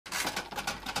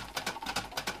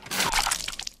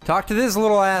Talk to this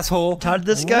little asshole. Talk to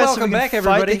this guy. Welcome back,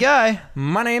 everybody. Fight the guy.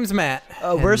 My name's Matt.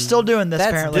 We're still doing this.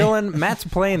 That's apparently. Dylan. Matt's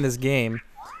playing this game.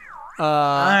 All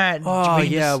right. Oh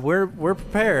yeah, we're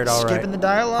prepared. All right. Skipping the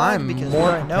dialogue because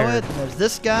more I know it. And there's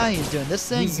this guy. He's doing this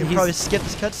thing. You can probably skip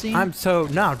this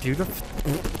cutscene. No, dude.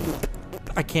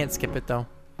 I can't skip it though.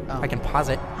 Oh. I can pause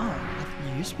it. Oh,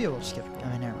 you used to be able to skip.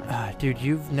 I mean, never mind. Dude,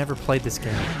 you've never played this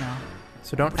game. I know.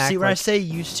 So don't act See, when like... I say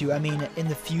used to, I mean in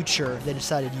the future they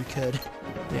decided you could.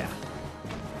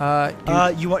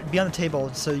 Yeah. You want to be on the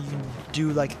table so you can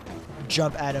do like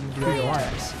jump at him and do aerial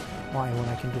attacks. Why? When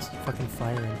I can just fucking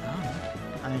fire him.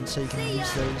 I mean, so you can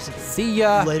use those See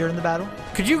ya. later in the battle.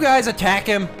 Could you guys attack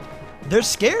him? They're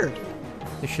scared.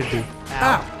 They should be.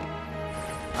 Ow.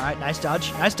 All right, nice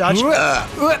dodge. Nice dodge.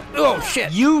 Oh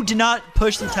shit! You did not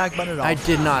push the attack button at all. I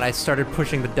did not. I started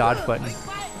pushing the dodge button.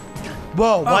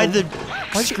 Whoa! Why the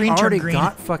screen turned green?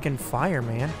 Already got fucking fire,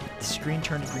 man. The screen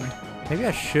turned green. Maybe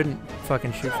I shouldn't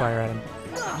fucking shoot fire at him.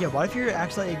 Yeah. What if you're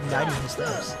accidentally igniting his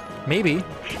things? Maybe.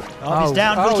 Oh, he's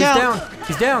down. Oh, he's down.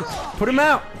 He's down. Put him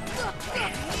out.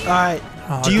 All right.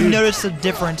 Oh, Do you dude. notice a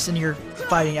difference in your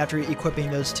fighting after equipping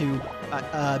those two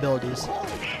abilities?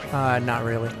 Not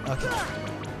really. Okay.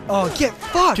 Oh, get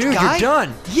fucked, dude, guy. you're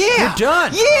done. Yeah. You're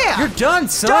done. Yeah. You're done,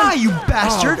 son. Die, you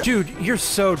bastard. Oh, dude, you're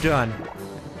so done.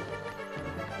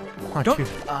 Oh, Don't. dude.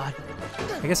 I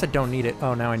guess I don't need it.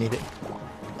 Oh, now I need it.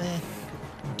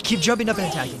 Keep jumping up and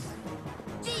attacking.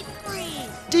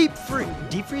 Deep freeze.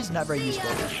 Deep freeze is not very useful.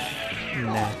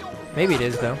 Nah. Maybe it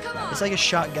is though. It's like a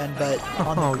shotgun, but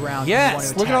on the ground.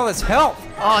 Yes. Look at all this health.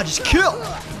 Oh, just kill.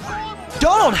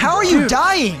 Donald, how are you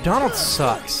dying? Donald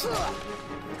sucks.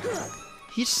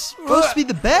 He's supposed to be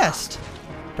the best.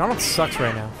 Donald sucks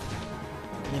right now.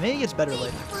 Yeah, maybe it gets better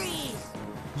later.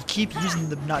 You keep using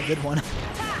the not good one.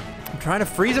 I'm trying to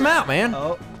freeze him out, man.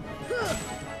 Oh.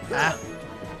 Ah.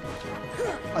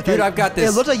 Dude, I've got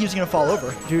this. It looks like he was gonna fall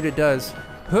over. Dude, it does.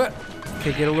 Huh.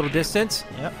 Okay, get a little distance.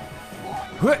 Yep.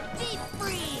 Huh.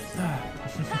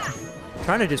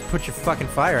 Trying to just put your fucking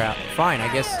fire out. Fine,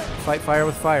 I guess. Fight fire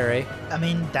with fire, eh? I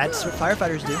mean, that's what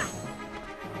firefighters do.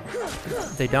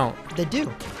 They don't. They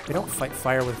do. They don't fight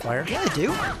fire with fire. Yeah, they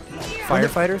do.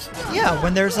 Firefighters? Yeah,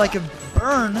 when there's like a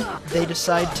burn, they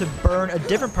decide to burn a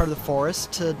different part of the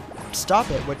forest to stop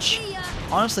it, which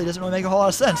honestly doesn't really make a whole lot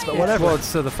of sense, but whatever. Well, it's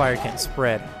so the fire can't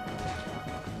spread.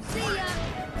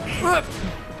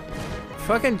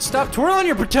 Fucking stop twirling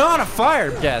your baton of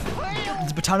fire, death.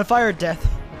 It's a baton of fire, death.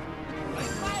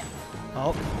 Oh,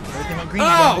 everything went green.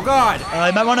 Oh, again. God.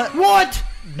 You might want to... What?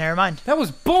 Never mind. That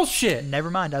was bullshit. Never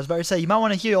mind. I was about to say, you might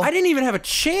want to heal. I didn't even have a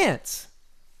chance.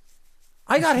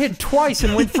 I got hit twice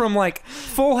and went from, like,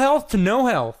 full health to no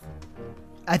health.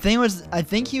 I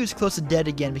think he was close to dead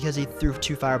again because he threw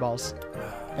 2 fireballs.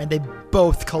 And they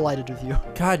both collided with you.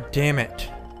 God damn it.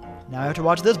 Now I have to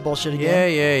watch this bullshit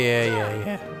again.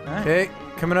 Yeah. Right. Okay,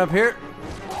 coming up here.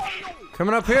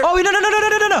 Coming up here. Oh,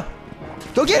 no.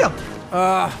 Go get him.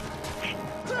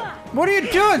 What are you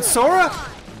doing, Sora?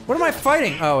 What am I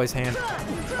fighting? Oh, his hand.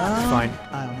 Fine.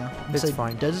 I don't know. It's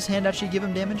fine. Does his hand actually give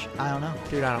him damage? I don't know.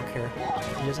 Dude, I don't care.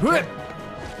 He doesn't care.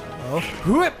 Oh.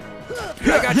 Whip.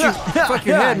 I got you. Fuck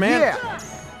your head, man. Yeah.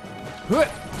 Whip.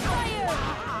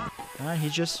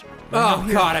 He's just... Oh,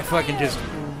 God, I fucking just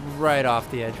right off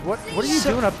the edge. What are you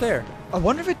doing up there? I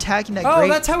wonder if attacking that Oh,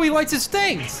 that's how he lights his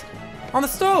things. On the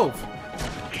stove.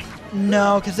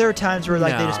 No, because there are times where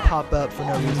like they just pop up for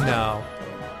no reason. No.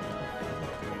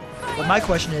 But my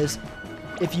question is,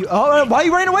 if you... Oh, why are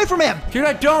you running away from him? Dude,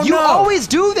 I don't know. You always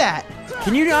do that.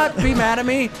 Can you not be mad at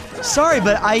me? Sorry,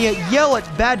 but I yell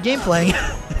at bad gameplay.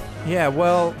 Yeah,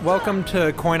 well, welcome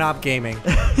to CoinOp Gaming.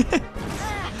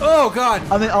 Oh, God.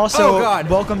 I mean, also, oh, God.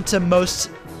 welcome to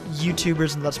most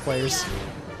YouTubers and Let's Players.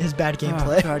 His bad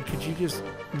gameplay. Oh, God, could you just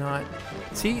not...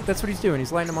 See, that's what he's doing.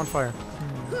 He's lighting them on fire.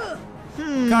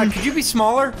 God, could you be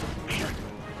smaller?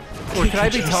 Or could I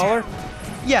be taller?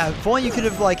 Yeah, if only you could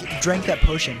have, like, drank that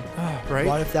potion. Right?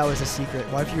 What if that was a secret?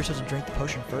 What if you were supposed to drink the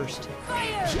potion first?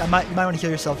 You might want to heal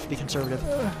yourself to be conservative.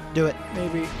 Do it.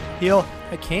 Maybe. Heal.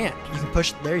 I can't. You can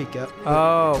push. There you go.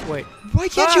 Oh, wait. Why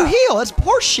can't you heal? That's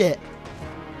horseshit.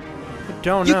 I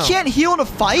don't know. You can't heal in a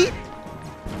fight?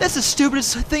 That's the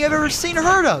stupidest thing I've ever seen or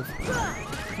heard of.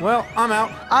 Well, I'm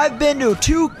out. I've been to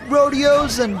 2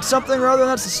 rodeos and something or other, and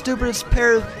that's the stupidest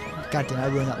pair of... God damn, I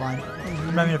ruined that line.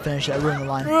 I'm not going to finish it. I ruined the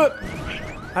line.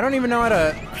 I don't even know how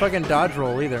to fucking dodge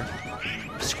roll either.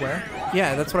 Square?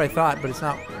 Yeah, that's what I thought, but it's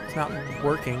not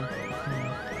working.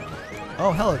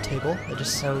 Oh, hello, table. It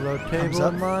just Hello, comes table,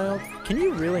 up. mild. Can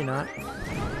you really not?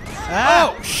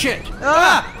 Ah! Oh, shit!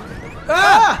 Ah!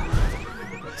 Ah!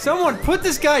 Someone put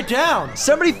this guy down!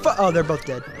 Somebody oh, they're both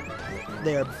dead.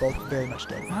 They are both very much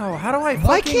dead. Oh, how do I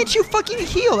Why can't you fucking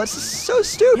heal? That's just so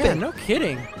stupid. Yeah, no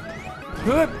kidding.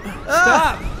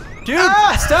 Stop! Dude,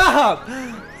 stop!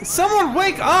 Someone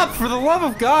wake up, for the love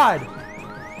of God!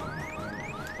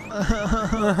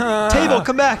 Table,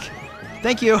 come back.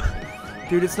 Thank you.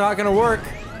 Dude, it's not gonna work.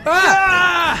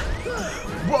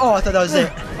 Oh, I thought that was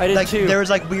it. I did like, too. There was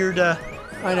like weird.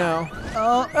 I know.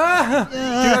 Dude,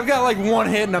 I've got like one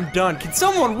hit and I'm done. Can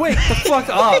someone wake the fuck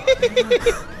up?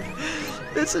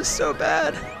 This is so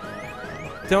bad.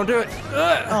 Don't do it.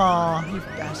 Aw, you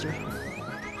bastard.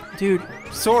 Dude,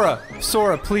 Sora,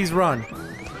 please run.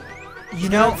 You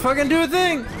know, fucking do a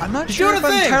thing. I'm not sure if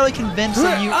I'm entirely convinced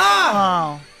that you.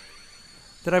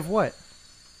 That I've what?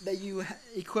 That you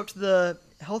equipped the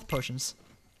health potions.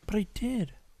 But I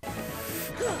did.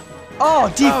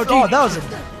 Oh, that was a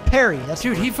parry. That's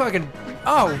dude, he fucking.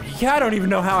 Oh, yeah, I don't even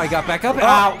know how I got back up.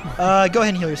 Ow. Go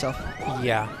ahead and heal yourself.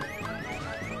 Yeah.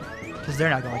 Because they're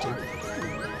not going to.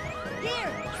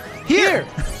 Here!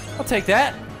 I'll take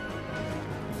that.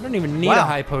 I don't even need a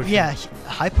high potion. Yeah,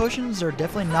 high potions are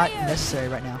definitely not necessary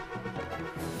right now.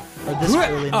 Or this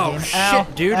early in the game. Shit, Ow,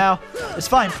 dude. Ow. It's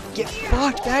fine. Get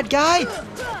fucked, bad guy.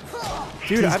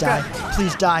 Dude, Please die.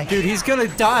 Please die. Dude, he's gonna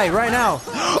die right now.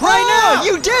 Right now!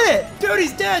 You did it! Dude,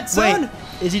 he's dead, son! Wait,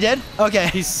 is he dead? Okay.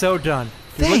 He's so done.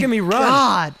 Dude, Thank look at me run.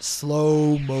 God.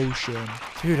 Slow motion.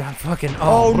 Dude, I'm fucking.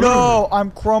 Oh no, I'm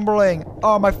crumbling.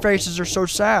 Oh, my faces are so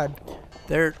sad.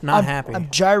 They're not happy. I'm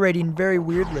gyrating very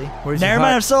weirdly. Where's Never your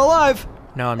mind, hut? I'm still alive.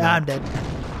 No, I'm not. I'm dead.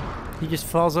 He just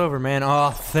falls over, man.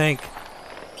 Oh, thanks,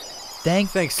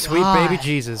 sweet God. baby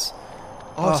Jesus.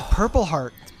 Oh, it's purple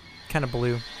heart. Kind of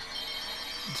blue.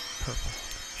 It's purple.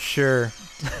 Sure.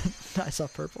 I saw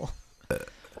purple.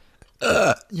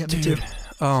 Yeah, me Dude. too.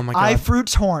 Oh my God. Eye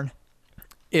fruit's horn.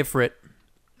 Ifrit.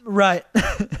 Right.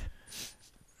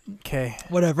 Okay.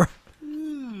 Whatever.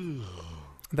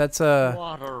 That's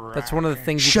one of the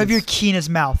things. Shove your key in his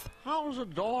mouth. How's a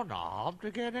doorknob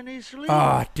to get any sleep?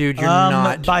 Ah, dude, you're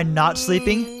not. By not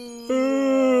sleeping.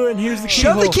 And here's the key.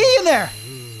 Shove the key in there.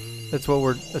 That's what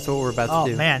we're about to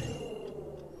do. Oh man.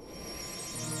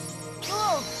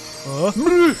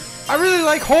 I really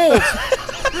like holes.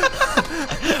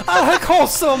 I like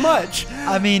holes so much.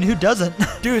 I mean, who doesn't?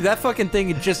 Dude, that fucking thing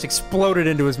had just exploded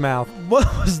into his mouth. What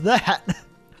was that?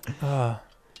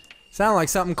 Sounded like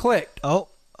something clicked. Oh,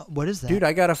 what is that? Dude,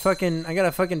 I got a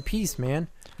fucking piece, man.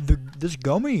 This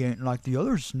gummy ain't like the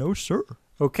others, no sir.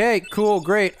 Okay, cool,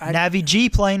 great. Navi G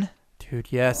plane. Dude,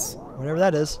 yes. Whatever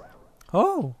that is.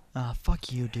 Oh. Ah,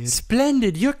 fuck you, dude.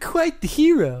 Splendid, you're quite the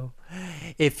hero.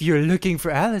 If you're looking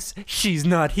for Alice, she's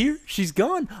not here. She's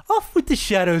gone. Off with the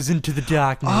shadows into the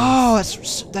darkness. Oh,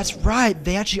 that's right.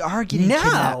 They actually are getting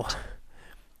kidnapped.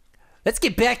 Let's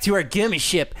get back to our gummy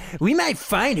ship. We might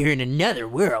find her in another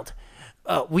world.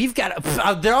 We've got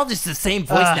to... they're all just the same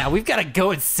voice now. We've got to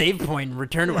go and save point and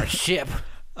return to our ship.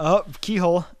 Oh,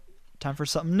 keyhole. Time for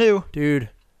something new. Dude,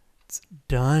 it's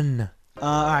done.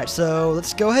 Alright, so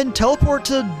let's go ahead and teleport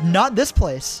to not this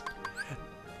place.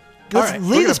 Let's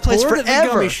leave this place forever.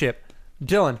 The gummy ship.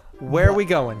 Dylan, where are we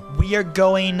going? We are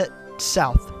going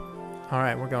south.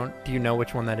 Alright, we're going... Do you know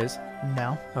which one that is?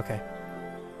 No. Okay.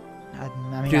 I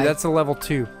mean, dude, that's a level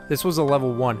 2. This was a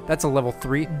level 1. That's a level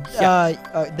 3.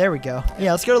 There we go.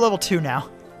 Yeah, let's go to level 2 now.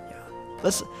 Yeah.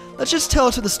 Let's just tell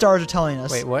us what the stars are telling us.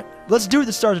 Wait, what? Let's do what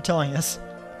the stars are telling us.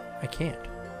 I can't.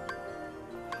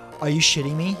 Are you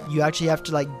shitting me? You actually have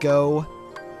to like go.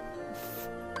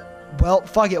 Well,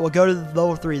 fuck it. We'll go to the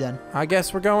level 3 then. I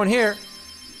guess we're going here.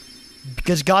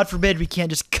 Because God forbid we can't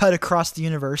just cut across the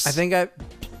universe. I think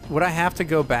would I have to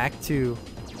go back to...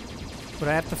 Would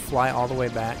I have to fly all the way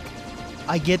back?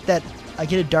 I get that. I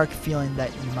get a dark feeling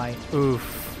that you might.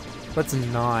 Oof. Let's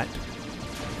not.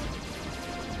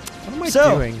 What am I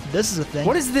doing? This is a thing.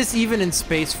 What is this even in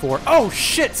space for? Oh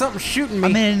shit! Something's shooting me.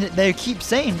 I mean, they keep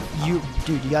saying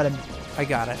dude, you gotta. I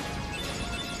got it.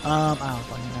 I don't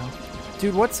fucking know.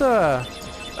 Dude, what's I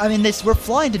mean, we're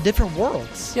flying to different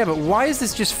worlds. Yeah, but why is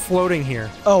this just floating here?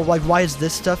 Oh, like why is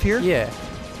this stuff here? Yeah.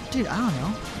 Dude, I don't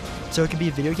know. So it could be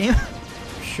a video game.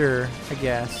 Sure, I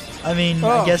guess. I mean, oh,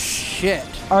 I guess shit.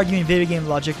 Arguing video game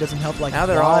logic doesn't help. Like now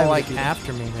they're all like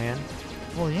after me, man.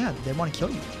 Well, yeah, they want to kill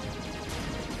you.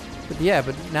 But yeah,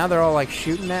 but now they're all like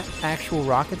shooting at actual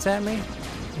rockets at me.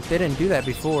 Like, they didn't do that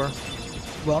before.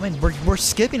 Well, I mean, we're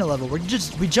skipping a level. We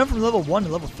jump from level 1 to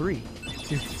level 3.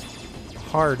 Dude,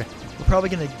 hard. We're probably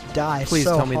gonna die. Please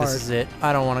so tell me hard. this is it.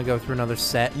 I don't want to go through another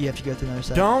set. You have to go through another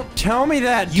set. Don't tell me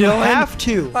that, You Dylan. have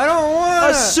to. I don't want to.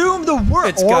 Assume the world.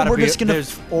 It's or gotta we're be, just gonna.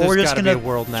 Or we're just gonna be a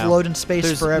world now. float in space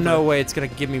There's forever. no way it's gonna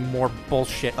give me more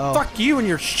bullshit. Oh. Fuck you and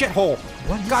your shithole.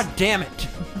 What is God damn it.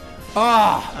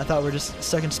 Oh, I thought we were just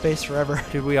stuck in space forever.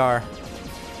 dude, we are.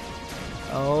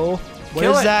 Oh, what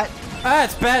Kill is it. that? Ah,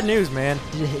 it's bad news, man.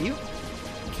 Did it hit you?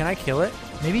 Can I kill it?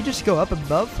 Maybe just go up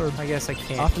above or I guess I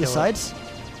can't. off to the kill sides. It.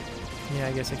 Yeah,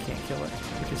 I guess I can't kill it,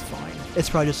 which is fine. It's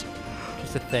probably just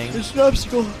Just a thing. it's an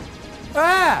obstacle.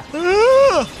 Ah!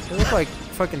 Ah! They look like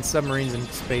fucking submarines in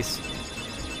space.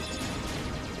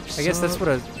 I guess that's what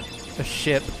a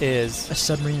ship is. A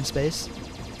submarine in space.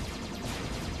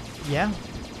 Yeah,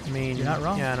 I mean, You're not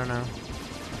wrong. Yeah, I don't know.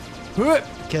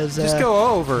 because Just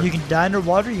go over. You can die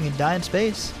underwater. You can die in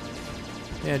space.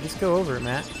 Yeah, just go over it,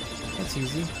 Matt. That's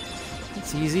easy.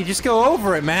 That's easy. Just go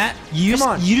over it, Matt. You Come just,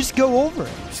 on. You just go over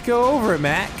it. Just go over it,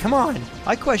 Matt. Come on.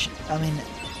 I mean,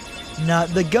 no,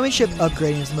 the gummy ship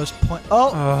upgrading is the most point.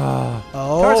 Oh,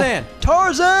 oh, Tarzan.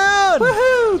 Tarzan!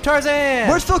 Woohoo! Tarzan!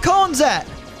 Where's Phil Collins at?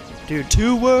 Dude?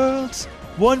 Two worlds,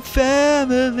 one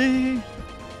family.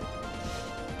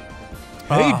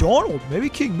 Hey, Donald, maybe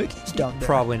King Mickey's down there.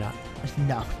 Probably not.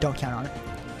 No, don't count on it.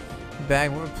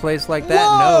 Back in a place like that?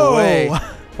 Whoa! No way.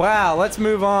 Wow, let's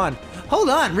move on. Hold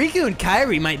on, Riku and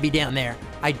Kairi might be down there.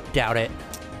 I doubt it.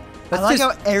 I like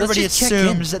how everybody let's just check in.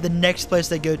 assumes that the next place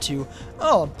they go to,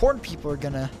 oh, important people are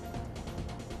gonna.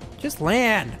 Just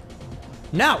land.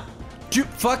 No. Dude,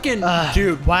 fucking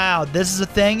dude. Wow, this is a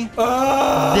thing.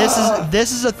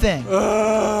 This is a thing.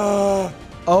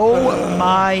 Oh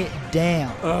my damn!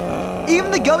 Even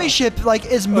the gummy ship like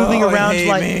is moving around I hate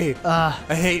like. me.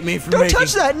 I hate me for Don't making...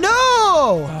 touch that! No!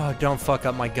 Oh, don't fuck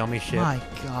up my gummy ship. My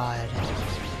God.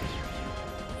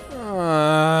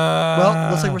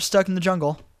 Well, looks like we're stuck in the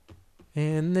jungle.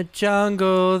 In the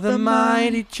jungle, the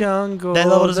mighty jungle. That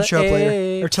level doesn't the show up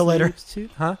later, or till later. apes to-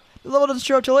 Huh? The level doesn't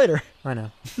show up till later. I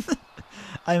know.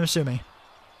 I'm assuming.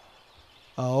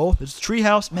 Oh, there's a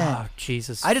treehouse, man. Oh,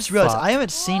 Jesus. I just realized fuck. I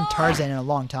haven't seen Tarzan in a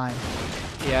long time.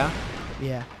 Yeah.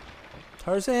 Yeah,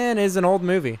 Tarzan is an old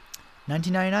movie.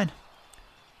 1999.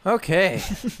 Okay.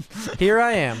 Here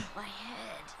I am. My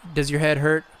head. Does your head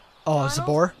hurt? Oh, Donald?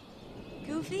 Zabor.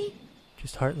 Goofy?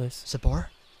 Just heartless. Zabor.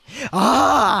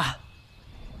 Ah!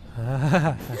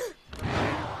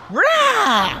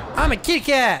 Rah! I'm a kitty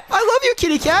cat. I love you,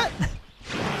 kitty cat.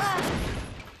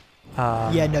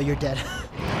 Uh, Yeah, no, you're dead.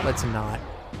 Let's not.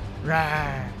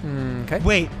 Rah. Okay.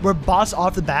 Wait, we're boss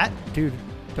off the bat? Dude,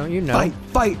 don't you know? Fight,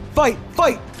 fight, fight,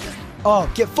 fight! Oh,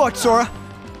 get fucked, Sora.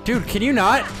 Dude, can you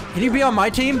not? Can you be on my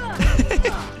team?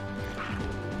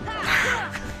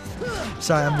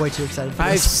 Sorry, I'm way too excited for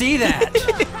I this. see that.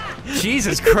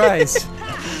 Jesus Christ.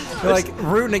 You're like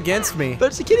rooting against me. But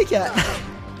it's a kitty cat.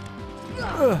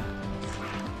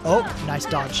 Oh, nice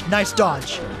dodge. Nice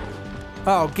dodge.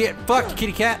 Oh, get fucked,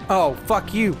 kitty cat. Oh,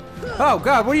 fuck you. Oh,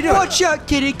 God, what are you doing? Watch out,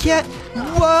 kitty cat.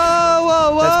 Whoa,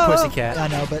 whoa, whoa. That's Pussycat. I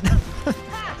know,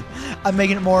 but I'm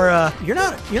making it more, You're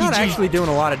not PG. actually doing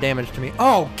a lot of damage to me.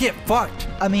 Oh, get fucked.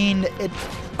 I mean,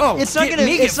 Oh, it's not get gonna,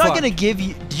 me get it's not fucked. gonna give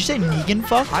you, did you say Negan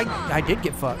fucked? I did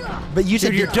get fucked. But you said,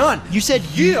 Dude, you're done. You said,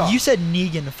 Yeah. you said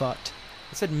Negan fucked.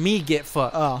 I said me get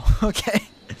fucked. Oh, okay.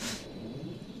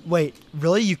 Wait,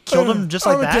 really? You killed him just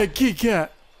like I'm that? a dead kitty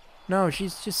cat. No,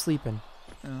 she's just sleeping.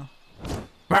 Oh.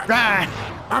 Right.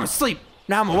 I'm asleep.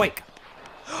 Now I'm awake.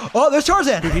 Oh, there's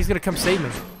Tarzan! Dude, he's gonna come save me.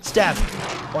 Stab.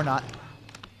 Or not.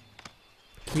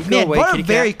 Can you go Man, away, what a kitty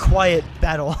very cat? quiet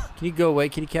battle. Can you go away,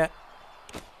 kitty cat?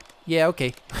 Yeah,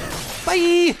 okay.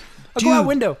 Bye! I'll go out Dude.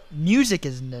 window. Music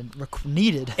is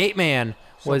needed. 8-Man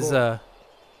was,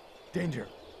 Danger.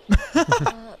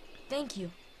 Thank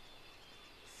you.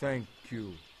 Thank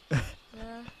you.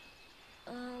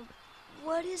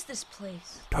 What is this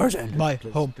place? Tarzan. My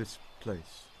Place, home. This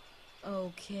place.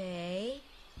 Okay.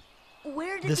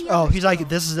 Where did This. the Oh, others he's like, go?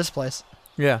 this is this place.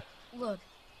 Yeah. Look,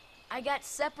 I got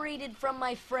separated from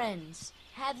my friends.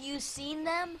 Have you seen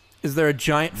them? Is there a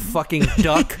giant fucking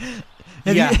duck?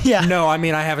 Have yeah. you- yeah. No, I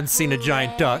mean, I haven't seen a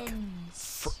giant duck.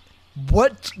 Friends.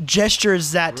 What gesture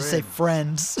is that to say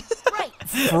friends? Right.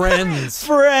 Friends.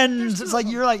 Friends. It's like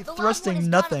you're like The loud one is thrusting Donna.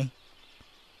 nothing.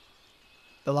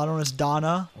 The loud one is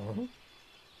Donna.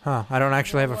 Huh, I don't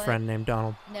actually have a What? friend named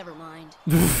Donald. Never mind.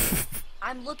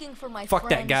 I'm looking for my Fuck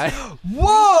that friends guy.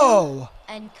 Whoa!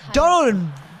 and Kyrie. Donald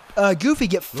and Goofy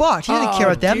get fucked. He doesn't care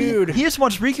Oh, about them. dude. He just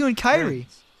wants Riku and Kairi.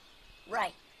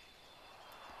 Right.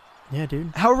 Yeah,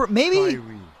 dude. However, maybe.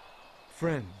 Kyrie.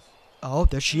 Friends. Oh,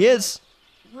 there she is.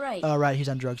 Right. Oh, right. He's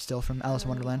on drugs still from Alice in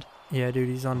Wonderland. Yeah, dude,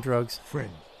 he's on drugs. Friend.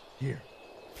 Here.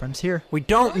 Friends here. We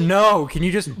don't know. Can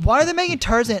you just... Why are they making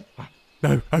Tarzan?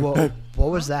 Whoa, what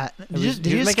was that? Did you He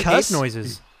did you was just making cuss? ape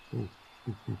noises.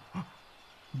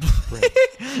 Friend.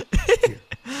 Here.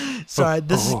 Sorry,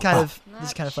 this is kind of Not this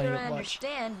is kind of funny sure I to watch.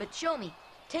 understand, but show me.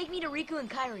 Take me to Riku and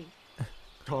Kairi.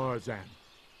 Tarzan.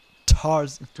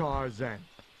 Tarzan,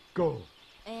 go.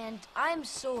 And I'm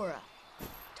Sora.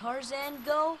 Tarzan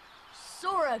go,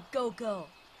 Sora go.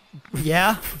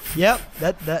 Yeah. Yep.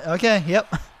 That. Okay.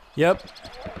 Yep. Yep.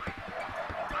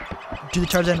 Do the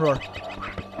Tarzan roar.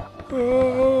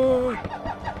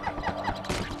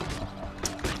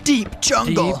 Deep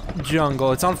jungle. Deep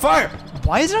jungle. It's on fire.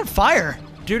 Why is it on fire?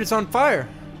 Dude, it's on fire.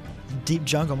 Deep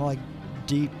jungle. More like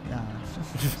deep.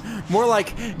 More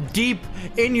like deep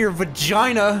in your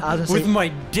vagina I was gonna with say- my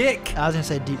dick I was gonna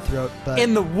say deep throat, but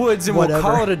in the woods, and whatever.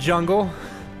 we'll call it a jungle.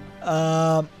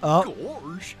 Oh.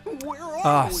 Gosh, where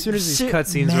are As soon as these Shit,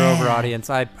 cutscenes are man. over, audience,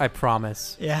 I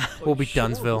promise. Yeah. We'll be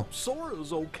Dunsville.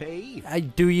 Sora's okay.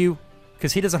 Do you?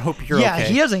 Because he doesn't hope you're Yeah.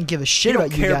 okay. He doesn't give a shit He don't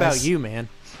about you care guys. about you, man.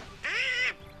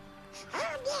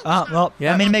 Well,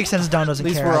 Yeah. I mean, it makes sense. Don doesn't At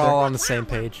least care. we're either. all on the same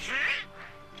page.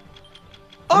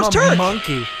 Oh, it's I'm a Turk.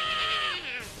 monkey.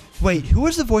 Wait, who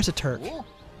was the voice of Turk?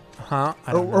 Huh?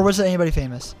 I don't know. Or was it anybody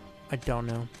famous? I don't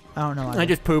know. I don't know. I either.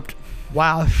 just pooped.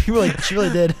 Wow, she really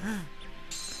did.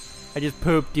 I just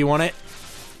pooped. Do you want it?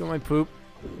 You want my poop?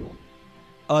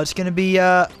 Oh, it's gonna be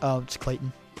it's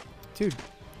Clayton. Dude,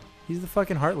 he's the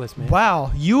fucking heartless man.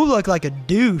 Wow, you look like a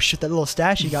douche with that little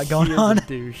stash you got going He is on. a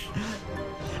douche.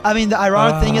 I mean, the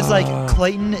ironic thing is like Ah.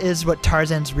 Clayton is what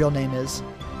Tarzan's real name is.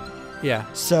 Yeah.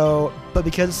 So, but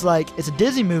because it's like it's a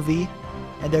Disney movie,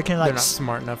 and they're kind of They're like not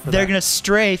smart enough for they're that. gonna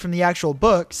stray from the actual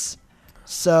books,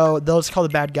 so they'll just call the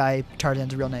bad guy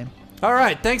Tarzan's real name. All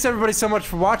right. Thanks everybody so much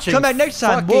for watching. Come back next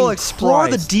time. Fucking We'll explore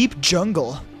Christ. the deep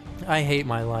jungle. I hate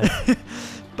my life.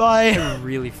 Bye. I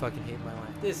really fucking hate my life.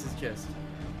 This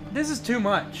is too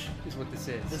much. Is what this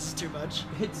is. This is too much.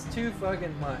 It's too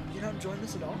fucking much. You're not enjoying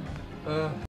this at all? Ugh.